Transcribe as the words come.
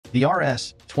The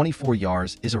RS-24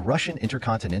 Yars is a Russian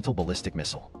intercontinental ballistic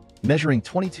missile, measuring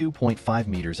 22.5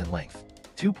 meters in length,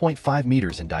 2.5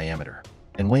 meters in diameter,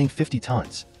 and weighing 50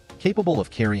 tons, capable of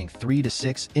carrying 3 to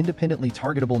 6 independently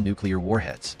targetable nuclear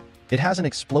warheads. It has an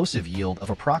explosive yield of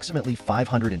approximately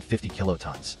 550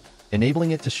 kilotons,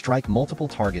 enabling it to strike multiple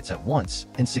targets at once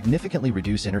and significantly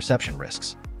reduce interception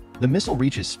risks. The missile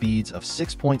reaches speeds of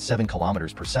 6.7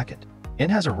 kilometers per second and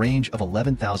has a range of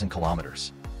 11,000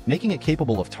 kilometers, making it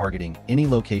capable of targeting any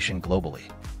location globally.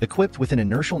 Equipped with an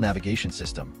inertial navigation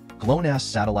system, GLONASS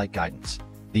satellite guidance,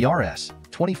 the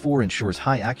RS-24 ensures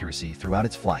high accuracy throughout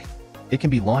its flight. It can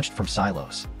be launched from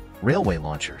silos, railway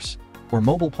launchers, or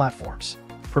mobile platforms,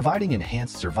 providing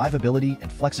enhanced survivability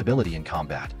and flexibility in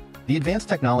combat. The advanced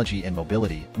technology and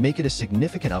mobility make it a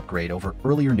significant upgrade over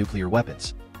earlier nuclear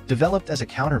weapons, developed as a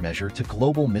countermeasure to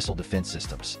global missile defense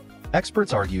systems.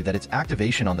 Experts argue that its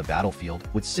activation on the battlefield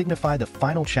would signify the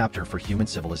final chapter for human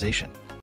civilization.